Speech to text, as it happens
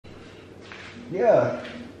Yeah.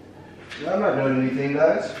 I'm not doing anything,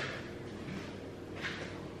 guys.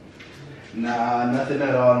 Nah, nothing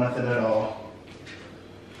at all, nothing at all.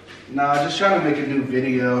 Nah, just trying to make a new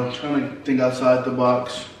video. Trying to think outside the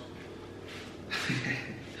box.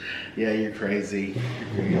 Yeah, you're crazy.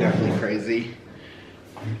 You're definitely crazy.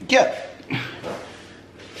 Yeah.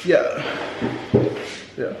 Yeah.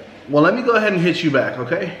 Yeah. Well, let me go ahead and hit you back,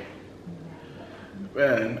 okay?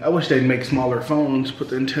 Man, I wish they'd make smaller phones, put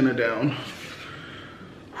the antenna down.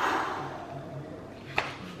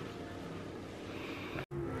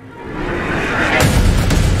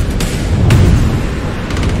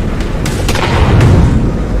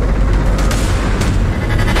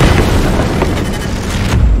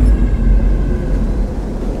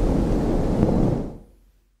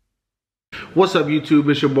 What's up,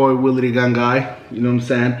 YouTube? It's your boy Willie the Gun Guy. You know what I'm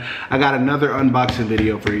saying? I got another unboxing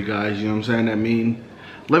video for you guys. You know what I'm saying?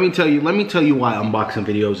 Let me tell you why unboxing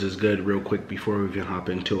videos is good real quick before we even hop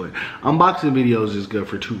into it. Unboxing videos is good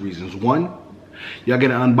for two reasons. One, y'all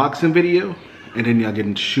get an unboxing video, and then y'all get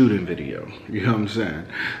a shooting video. You know what I'm saying?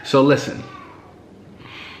 So listen.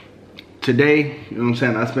 Today, you know what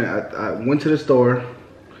I'm saying? I went to the store,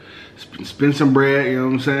 spent some bread. You know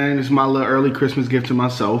what I'm saying? It's my little early Christmas gift to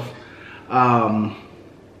myself.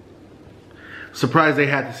 Surprised they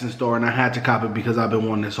had this in store, and I had to cop it because I've been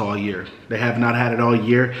wanting this all year. They have not had it all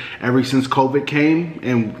year. Ever since COVID came,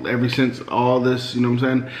 and ever since all this, you know what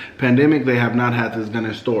I'm saying, pandemic, they have not had this gun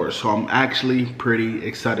in stores. So I'm actually pretty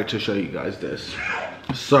excited to show you guys this.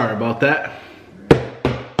 Sorry about that.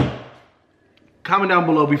 Comment down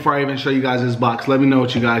below before I even show you guys this box. Let me know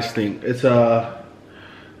what you guys think. It's a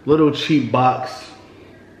little cheap box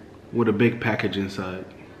with a big package inside.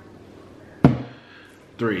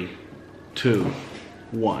 3, 2,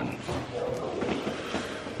 1.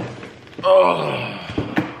 Oh,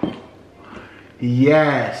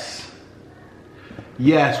 yes,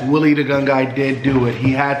 yes, Willie the Gun Guy did do it.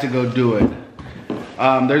 He had to go do it.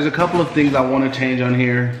 There's a couple of things I want to change on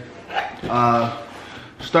here.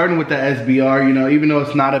 Starting with the SBR, you know, even though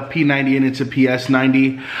it's not a P90 and it's a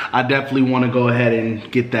PS90, I definitely want to go ahead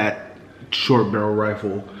and get that short barrel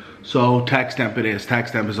rifle. So tax stamp it is.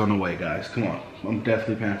 Tax stamp is on the way, guys. Come on. I'm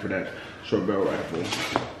definitely paying for that short barrel rifle.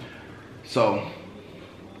 So,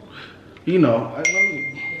 you know,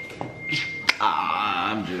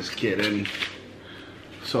 I'm just kidding.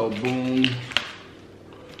 So boom.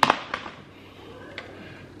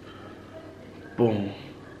 Boom.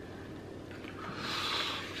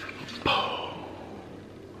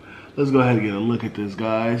 Let's go ahead and get a look at this,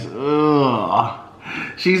 guys. Ugh.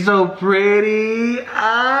 She's so pretty.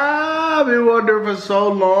 I've been wondering for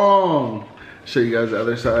so long. Show you guys the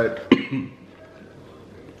other side.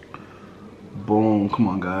 Boom. Come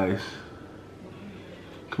on, guys.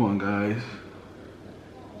 Come on, guys.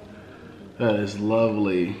 That is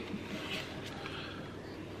lovely.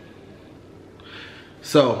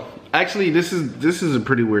 So, actually, this is a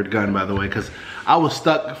pretty weird gun, by the way, because I was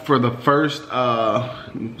stuck for the first,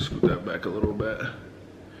 let me scoot that back a little bit.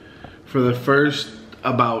 For the first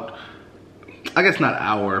about, I guess not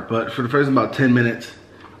hour, but for the first about 10 minutes,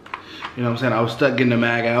 you know what I'm saying, I was stuck getting the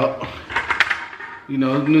mag out. You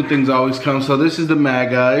know, new things always come. So this is the mag,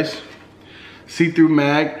 guys. See-through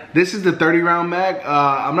mag. This is the 30 round mag.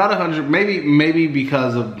 I'm not 100, maybe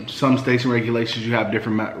because of some station regulations, you have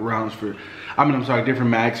different rounds for, different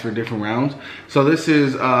mags for different rounds. So this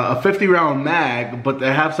is a 50 round mag, but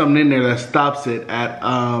they have something in there that stops it at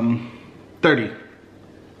 30.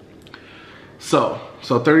 So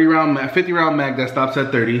 30 round mag, 50 round mag that stops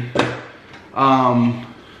at 30.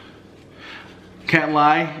 Can't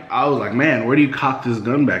lie, I was like, man, where do you cock this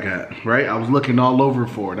gun back at, right? I was looking all over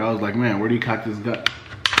for it. I was like, man, where do you cock this gun?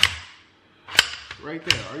 Right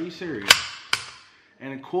there, are you serious?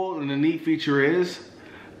 And the cool and the neat feature is,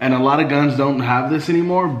 and a lot of guns don't have this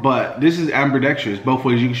anymore, but this is ambidextrous. Both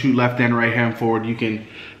ways, you can shoot left hand, right hand forward. You can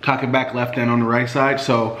cock it back left hand on the right side.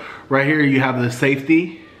 So right here you have the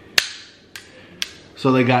safety.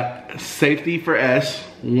 So they got safety for S.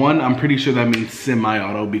 One, I'm pretty sure that means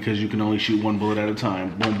semi-auto because you can only shoot one bullet at a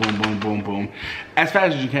time. Boom, boom, boom, boom, boom. As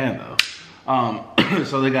fast as you can, though.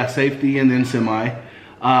 So they got safety and then semi.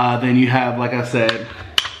 Then you have, like I said,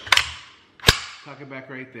 tuck it back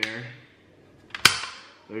right there.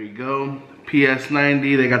 There you go.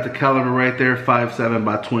 PS90, they got the caliber right there, 5.7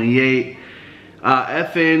 by 28.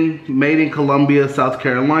 FN, made in Columbia, South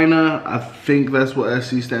Carolina. I think that's what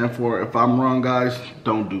SC stand for. If I'm wrong, guys,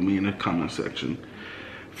 don't do me in the comment section.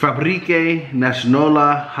 Fabrique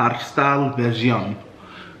Nationale Harstal Belgium.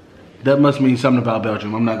 That must mean something about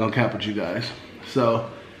Belgium. I'm not gonna cap with you guys. So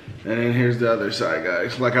And then here's the other side,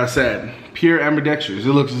 guys. Like I said, pure ambidextrous. It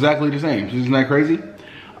looks exactly the same. Isn't that crazy?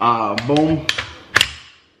 Boom.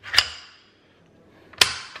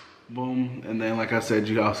 Boom. And then, like I said,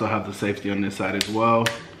 you also have the safety on this side as well.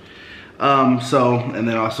 And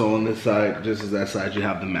then also on this side, just as that side, you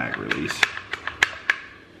have the mag release.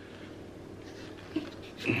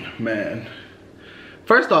 Man.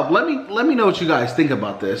 First off, let me know what you guys think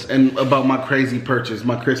about this and about my crazy purchase,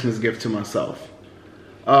 my Christmas gift to myself.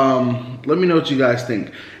 Let me know what you guys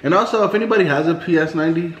think. And also, if anybody has a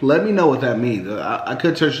PS90, let me know what that means. I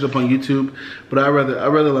could search it up on YouTube, but I'd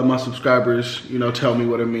rather let my subscribers, you know, tell me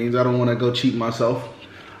what it means. I don't want to go cheat myself.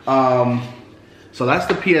 So that's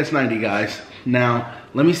the PS90, guys. Now,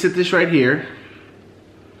 let me sit this right here,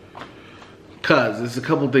 because there's a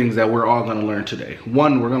couple things that we're all gonna learn today.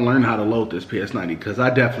 One, we're gonna learn how to load this PS90, because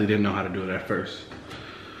I definitely didn't know how to do it at first.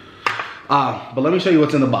 But let me show you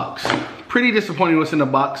what's in the box. Pretty disappointing what's in the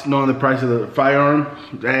box, knowing the price of the firearm.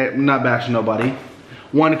 I'm not bashing nobody.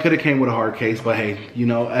 One, it could have came with a hard case, but hey, you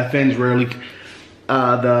know, FNs rarely,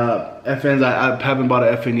 the FNs, I haven't bought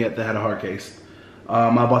an FN yet that had a hard case.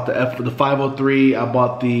 I bought the 503, I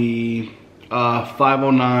bought the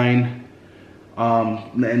 509,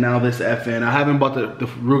 and now this FN. I haven't bought the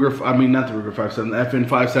Ruger, I mean not the Ruger 57, the FN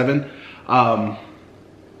 57.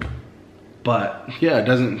 But yeah, it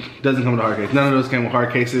doesn't come with a hard case. None of those came with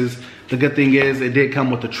hard cases. The good thing is it did come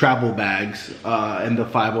with the travel bags in the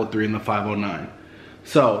 503 and the 509.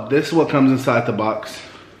 So this is what comes inside the box.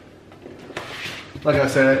 Like I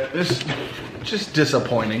said, it's just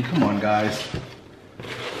disappointing. Come on, guys.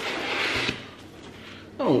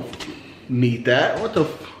 Oh, need that. What the?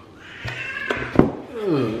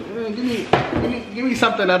 Give me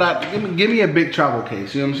something that give me a big travel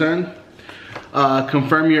case. You know what I'm saying?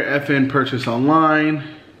 Confirm your FN purchase online.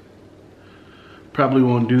 Probably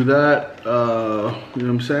won't do that. You know what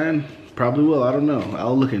I'm saying? Probably will. I don't know.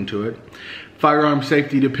 I'll look into it. Firearm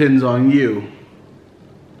safety depends on you.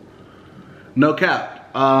 No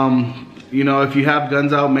cap. You know, if you have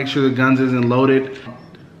guns out, make sure the guns isn't loaded.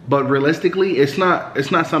 But realistically, it's not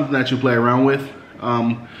something that you play around with.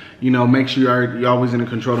 You know, make sure you're always in a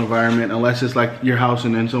controlled environment, unless it's like your house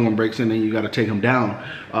and then someone breaks in and you got to take them down,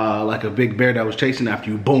 like a big bear that was chasing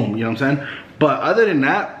after you. Boom, you know what I'm saying? But other than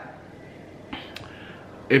that,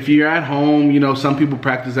 if you're at home, you know, some people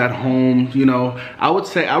practice at home, you know, I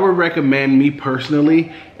would recommend, me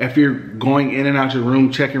personally, if you're going in and out your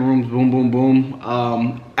room, checking rooms, boom, boom, boom,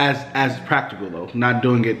 as practical though, not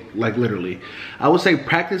doing it like literally. I would say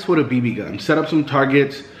practice with a BB gun. Set up some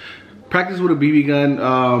targets, practice with a BB gun,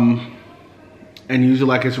 and use it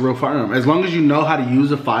like it's a real firearm. As long as you know how to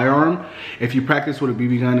use a firearm, if you practice with a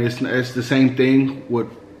BB gun, it's the same thing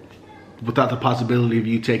without the possibility of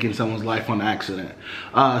you taking someone's life on accident.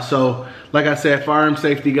 So, like I said, firearm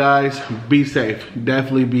safety, guys, be safe.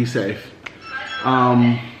 Definitely be safe.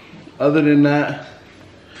 Other than that,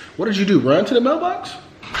 what did you do? Run to the mailbox?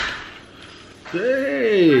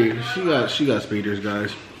 Hey, she got speeders,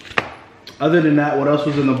 guys. Other than that, what else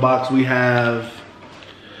was in the box? We have,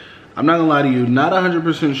 I'm not gonna lie to you, not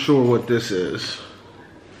 100% sure what this is.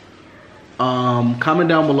 Comment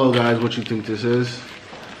down below, guys, what you think this is.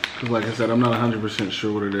 Like I said, I'm not 100%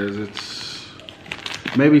 sure what it is. It's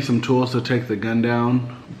maybe some tools to take the gun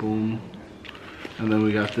down. Boom. And then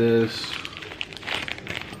we got this.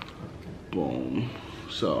 Boom.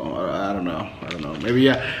 So I don't know. Maybe,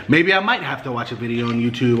 yeah. Maybe I might have to watch a video on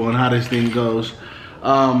YouTube on how this thing goes.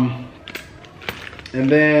 And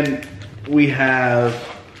then we have,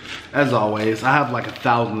 as always, I have like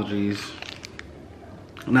 1,000 of these.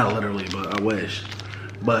 Not literally, but I wish.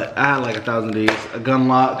 But I had like 1,000 of these. A gun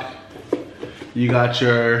lock. You got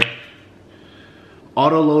your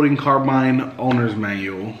auto-loading carbine owner's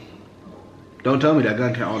manual. Don't tell me that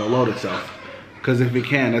gun can auto-load itself. Because if it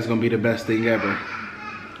can, that's going to be the best thing ever.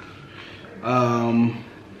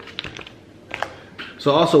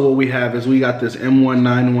 So also what we have is we got this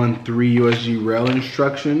M1913 USG rail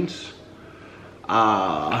instructions.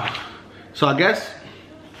 So I guess...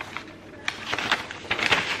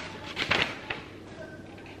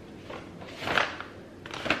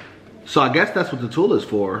 So I guess that's what the tool is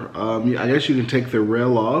for. I guess you can take the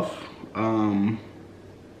rail off. I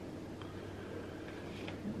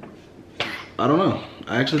don't know.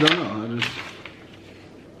 I actually don't know.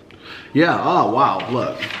 Yeah, oh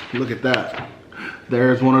wow, look at that.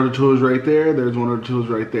 There's one of the tools right there. There's one of the tools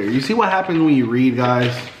right there. You see what happens when you read,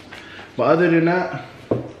 guys? But other than that,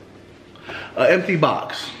 an empty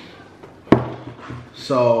box.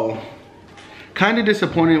 So, kind of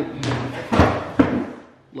disappointed.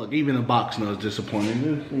 Look, even the box knows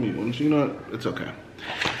disappointing. You know what? It's okay.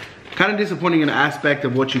 Kind of disappointing in the aspect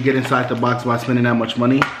of what you get inside the box by spending that much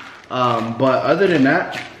money. But other than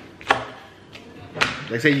that,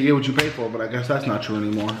 they say you get what you pay for, but I guess that's not true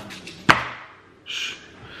anymore.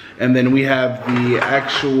 And then we have the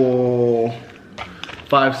actual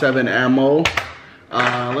 5.7 ammo.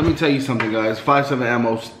 Let me tell you something, guys. 5.7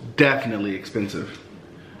 ammo's definitely expensive.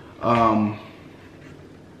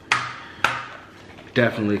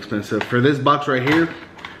 Definitely expensive. For this box right here,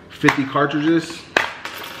 50 cartridges.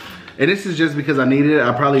 And this is just because I needed it.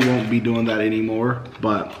 I probably won't be doing that anymore.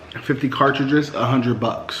 But 50 cartridges,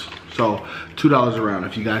 $100. So $2 a round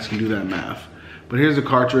if you guys can do that math. But here's the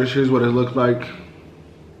cartridge. Here's what it looked like.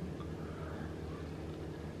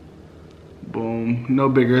 Boom. No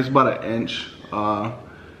bigger. It's about an inch. And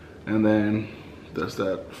then that's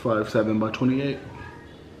that 5.7 by 28.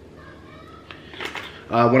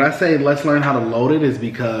 When I say let's learn how to load it is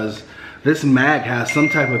because this mag has some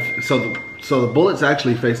type of, so the bullets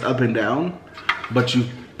actually face up and down, but you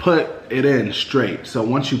put it in straight. So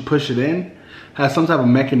once you push it in, has some type of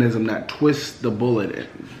mechanism that twists the bullet in,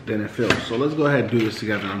 then it fills. So let's go ahead and do this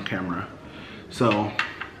together on camera. So,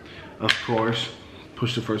 of course,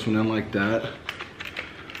 push the first one in like that.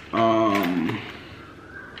 And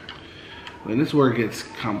this is where it gets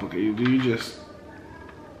complicated. You just,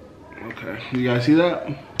 okay, you guys see that?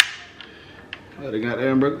 They got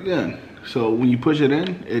air and broke again. So when you push it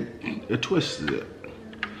in, it twists it.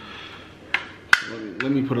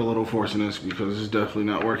 Let me put a little force in this because it's definitely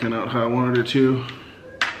not working out how I wanted it to.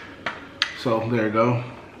 So there you go.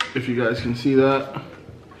 If you guys can see that.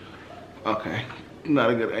 Okay,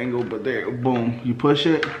 not a good angle, but there, boom. You push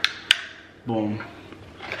it, boom.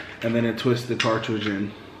 And then it twists the cartridge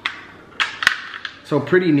in. So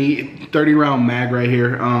pretty neat, 30 round mag right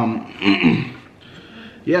here.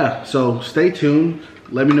 Yeah, so stay tuned.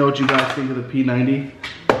 Let me know what you guys think of the P90.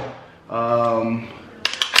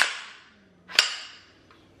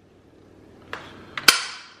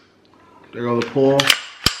 There go the pull.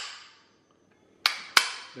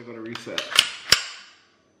 They're gonna reset.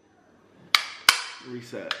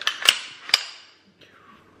 Reset.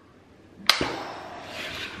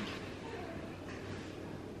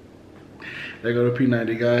 There go the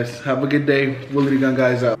P90, guys. Have a good day. Willie the Gun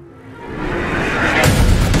Guys out.